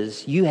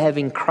privileges you have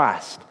in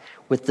Christ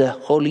with the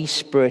Holy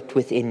Spirit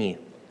within you.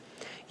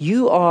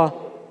 You are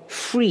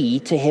free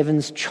to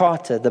heaven's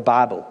charter, the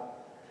Bible,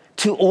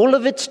 to all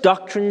of its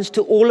doctrines,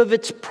 to all of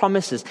its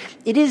promises.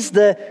 It is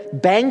the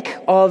bank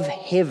of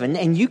heaven,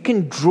 and you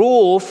can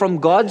draw from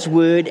God's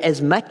word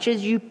as much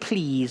as you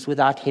please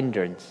without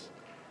hindrance.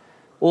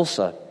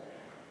 Also,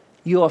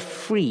 you are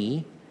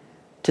free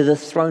to the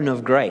throne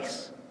of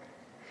grace.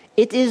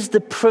 It is the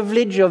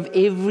privilege of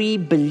every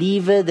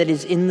believer that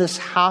is in this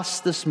house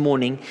this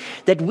morning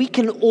that we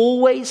can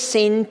always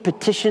send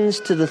petitions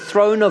to the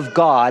throne of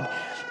God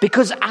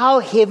because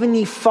our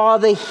Heavenly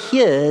Father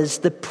hears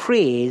the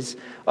prayers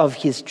of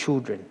His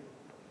children.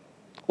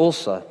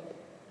 Also,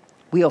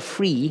 we are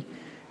free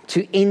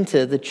to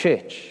enter the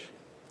church.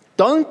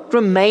 Don't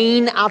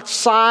remain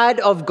outside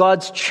of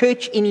God's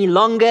church any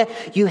longer.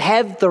 You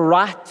have the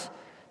right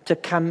to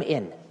come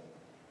in.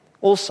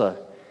 Also,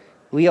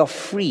 we are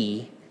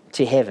free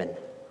to heaven.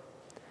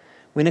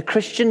 When a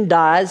Christian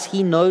dies,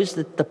 he knows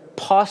that the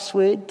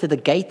password to the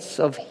gates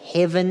of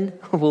heaven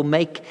will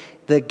make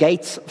the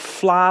gates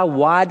fly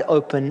wide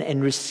open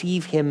and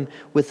receive him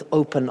with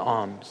open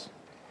arms.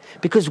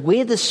 Because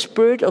where the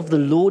Spirit of the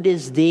Lord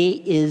is, there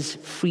is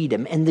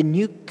freedom, and the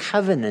new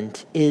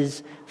covenant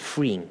is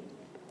freeing.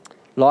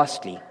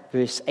 Lastly,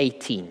 verse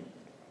 18.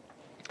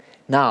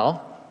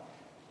 Now,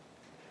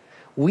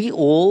 we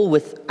all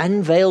with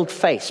unveiled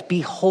face,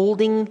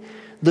 beholding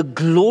the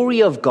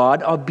glory of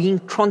God, are being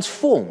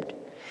transformed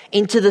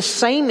into the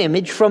same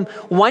image from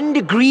one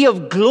degree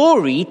of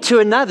glory to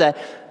another,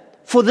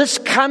 for this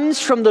comes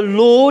from the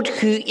Lord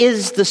who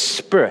is the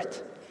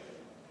Spirit.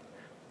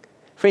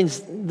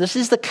 Friends, this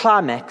is the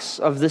climax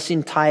of this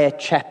entire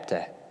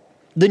chapter.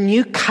 The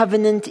new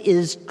covenant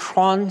is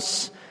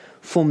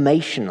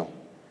transformational.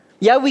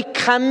 Yeah, we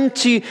come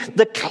to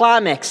the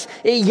climax.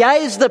 Yeah,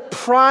 is the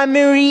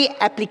primary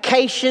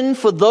application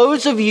for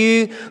those of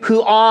you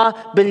who are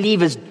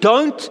believers.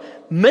 Don't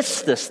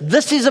miss this.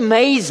 This is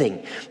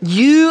amazing.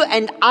 You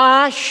and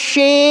I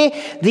share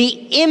the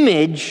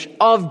image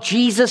of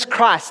Jesus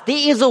Christ. There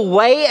is a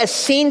way, a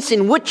sense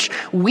in which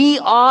we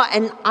are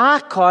an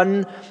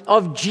icon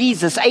of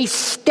Jesus, a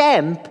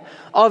stamp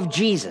of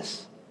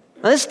Jesus.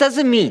 Now, this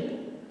doesn't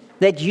mean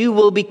that you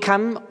will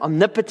become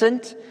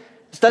omnipotent.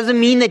 This doesn't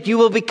mean that you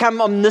will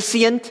become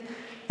omniscient.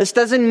 This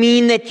doesn't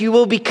mean that you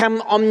will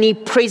become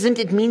omnipresent.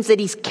 It means that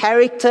his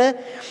character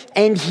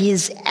and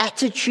his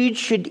attitude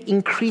should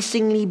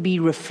increasingly be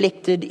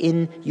reflected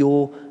in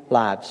your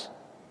lives.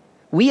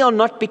 We are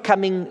not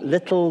becoming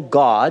little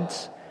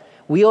gods.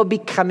 We are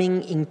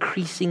becoming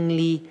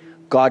increasingly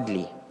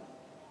godly.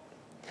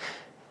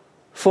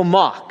 For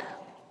Mark,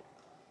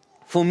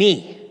 for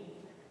me,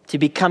 to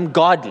become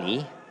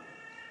godly,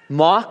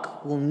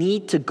 Mark will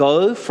need to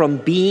go from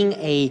being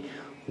a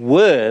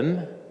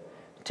worm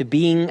to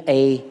being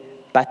a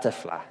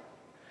butterfly.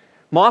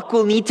 Mark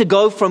will need to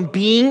go from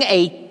being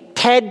a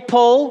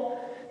tadpole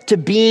to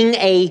being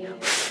a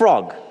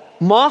frog.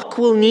 Mark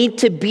will need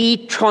to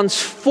be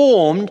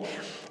transformed,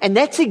 and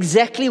that's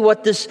exactly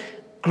what this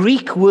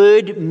Greek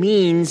word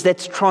means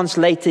that's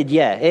translated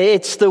here.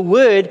 It's the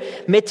word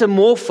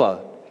metamorpho.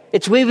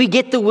 It's where we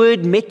get the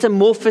word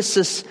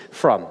metamorphosis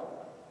from.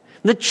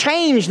 The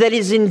change that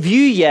is in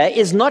view here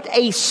is not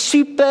a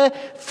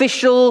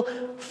superficial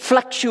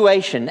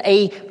fluctuation,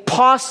 a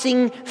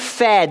passing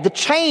fad. The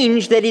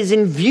change that is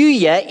in view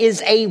here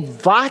is a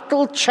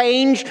vital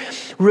change,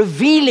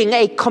 revealing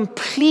a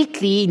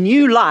completely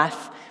new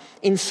life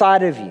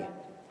inside of you.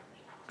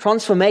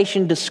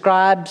 Transformation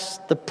describes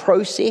the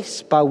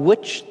process by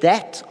which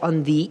that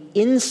on the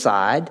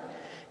inside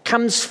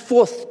comes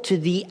forth to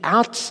the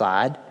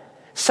outside,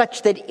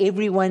 such that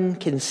everyone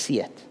can see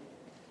it.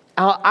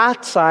 Our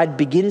outside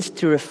begins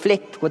to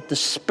reflect what the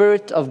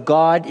Spirit of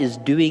God is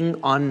doing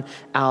on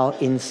our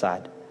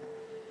inside.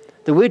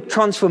 The word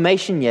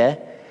transformation here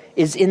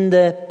is in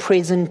the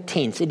present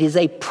tense. It is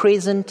a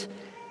present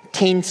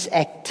tense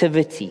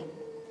activity.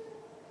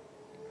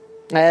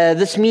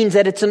 This means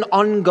that it's an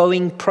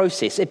ongoing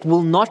process. It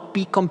will not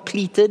be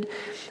completed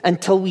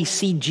until we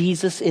see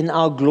Jesus in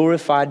our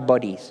glorified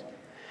bodies.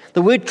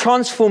 The word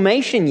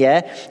transformation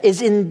here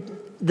is in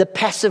the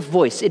passive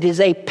voice. It is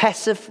a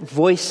passive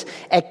voice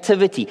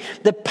activity.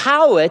 The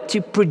power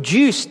to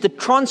produce the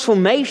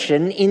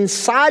transformation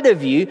inside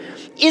of you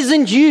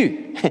isn't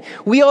you.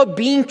 We are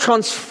being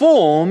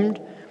transformed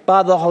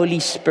by the Holy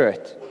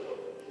Spirit.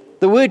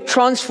 The word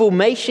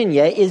transformation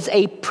here is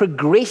a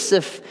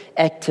progressive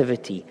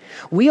activity.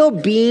 We are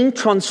being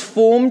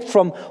transformed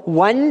from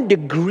one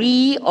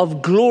degree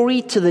of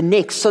glory to the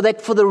next, so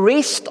that for the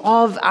rest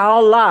of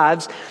our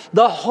lives,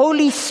 the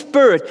Holy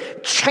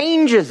Spirit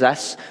changes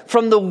us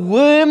from the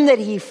worm that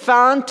he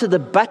found to the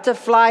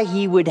butterfly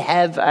he would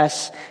have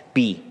us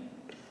be.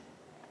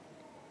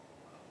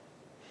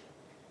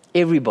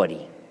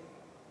 Everybody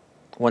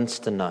wants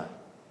to know,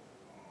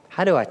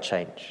 how do I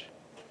change?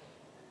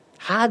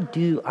 How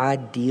do I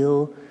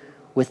deal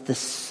with the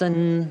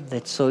sin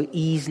that so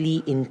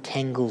easily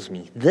entangles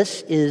me?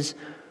 This is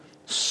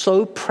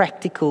so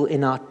practical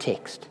in our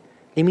text.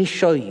 Let me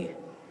show you.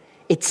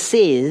 It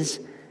says,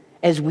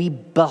 as we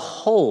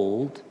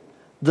behold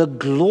the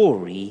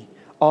glory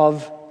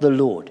of the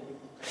Lord,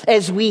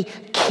 as we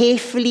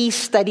carefully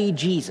study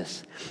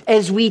Jesus,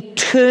 as we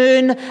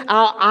turn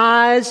our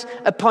eyes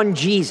upon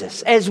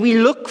Jesus, as we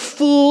look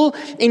full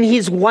in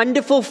his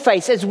wonderful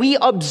face, as we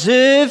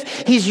observe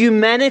his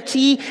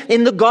humanity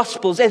in the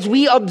Gospels, as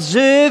we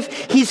observe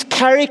his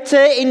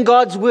character in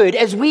God's Word,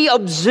 as we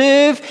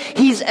observe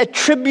his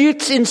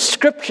attributes in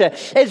Scripture,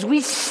 as we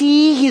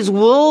see his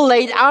will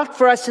laid out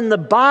for us in the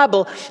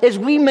Bible, as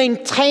we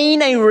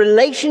maintain a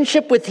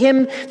relationship with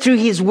him through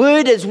his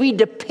Word, as we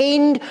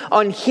depend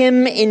on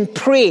him in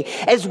prayer,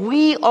 as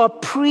we are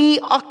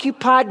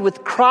preoccupied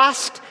with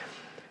Christ,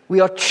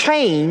 we are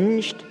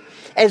changed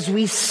as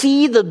we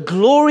see the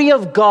glory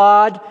of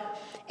God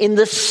in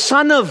the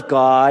Son of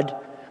God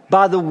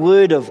by the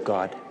Word of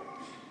God.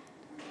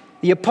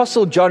 The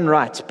Apostle John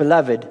writes,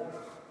 "Beloved,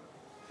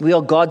 we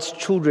are God's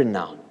children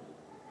now,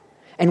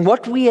 and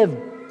what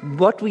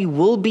we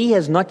will be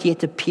has not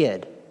yet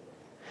appeared.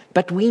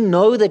 But we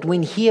know that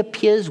when he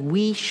appears,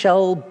 we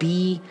shall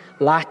be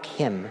like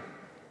him,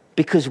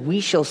 because we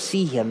shall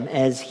see him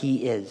as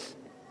he is."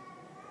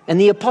 And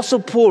the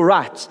Apostle Paul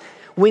writes,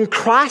 when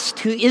Christ,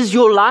 who is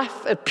your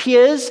life,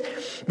 appears,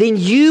 then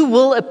you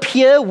will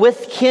appear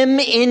with him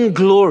in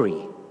glory.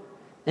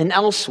 And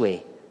elsewhere,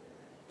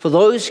 for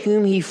those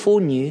whom he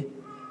foreknew,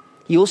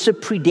 he also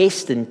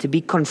predestined to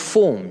be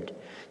conformed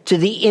to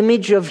the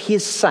image of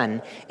his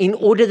Son, in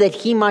order that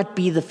he might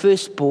be the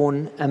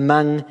firstborn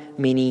among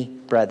many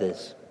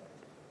brothers.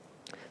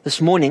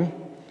 This morning,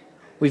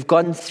 we've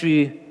gone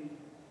through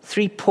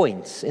 3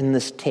 points in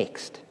this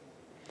text.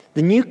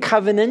 The new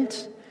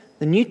covenant,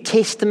 the New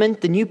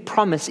Testament, the new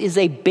promise is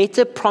a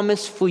better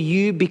promise for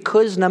you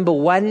because, number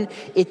 1,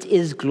 it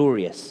is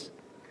glorious.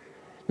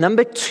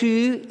 Number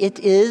 2, it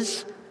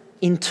is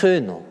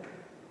internal.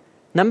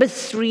 Number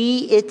 3,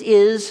 it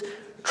is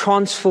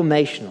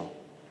transformational.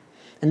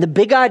 And the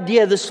big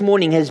idea this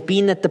morning has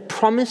been that the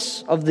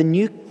promise of the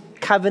new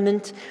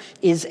covenant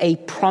is a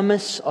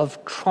promise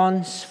of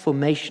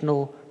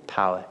transformational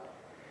power.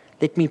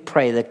 Let me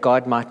pray that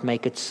God might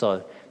make it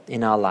so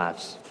in our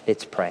lives.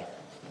 Let's pray.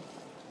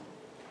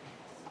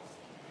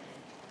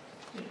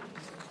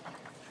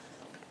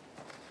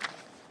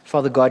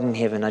 Father God in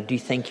heaven, I do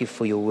thank you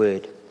for your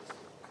word.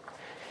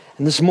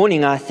 And this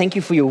morning I thank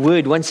you for your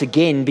word once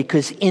again,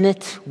 because in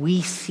it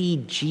we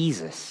see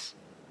Jesus.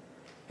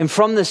 And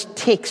from this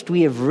text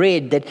we have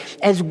read that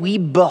as we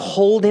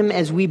behold him,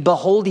 as we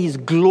behold his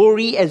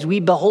glory, as we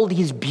behold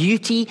his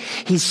beauty,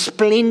 his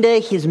splendor,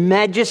 his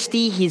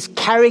majesty, his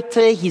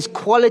character, his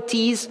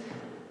qualities,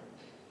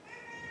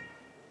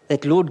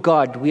 that, Lord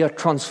God, we are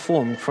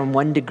transformed from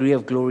one degree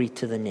of glory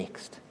to the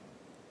next.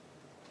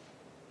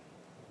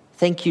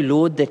 Thank you,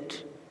 Lord,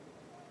 that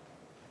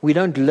we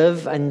don't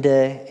live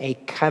under a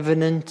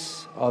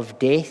covenant of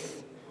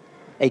death,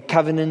 a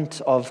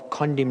covenant of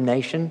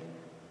condemnation,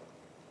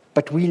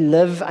 but we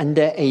live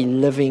under a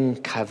living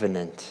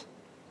covenant,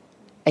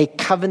 a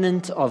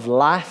covenant of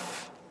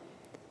life,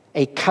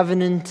 a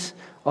covenant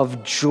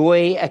of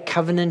joy, a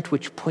covenant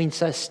which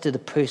points us to the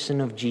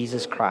person of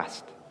Jesus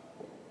Christ.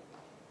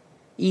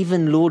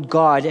 Even, Lord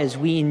God, as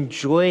we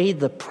enjoy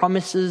the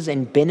promises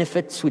and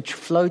benefits which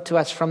flow to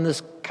us from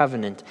this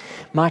covenant,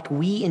 might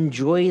we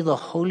enjoy the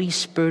Holy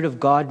Spirit of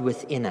God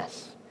within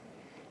us.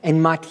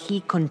 And might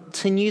he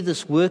continue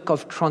this work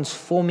of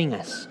transforming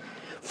us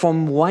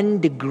from one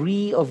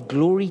degree of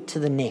glory to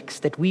the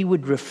next, that we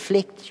would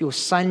reflect your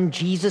Son,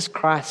 Jesus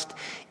Christ,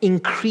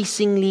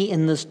 increasingly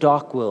in this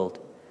dark world,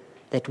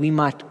 that we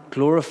might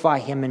glorify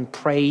him and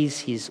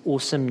praise his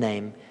awesome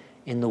name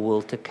in the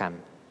world to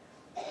come.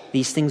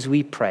 These things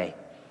we pray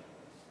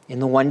in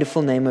the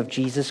wonderful name of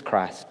Jesus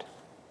Christ.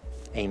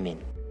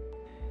 Amen.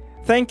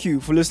 Thank you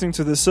for listening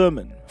to this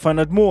sermon. Find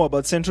out more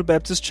about Central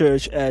Baptist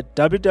Church at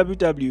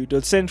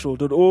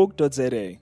www.central.org.za.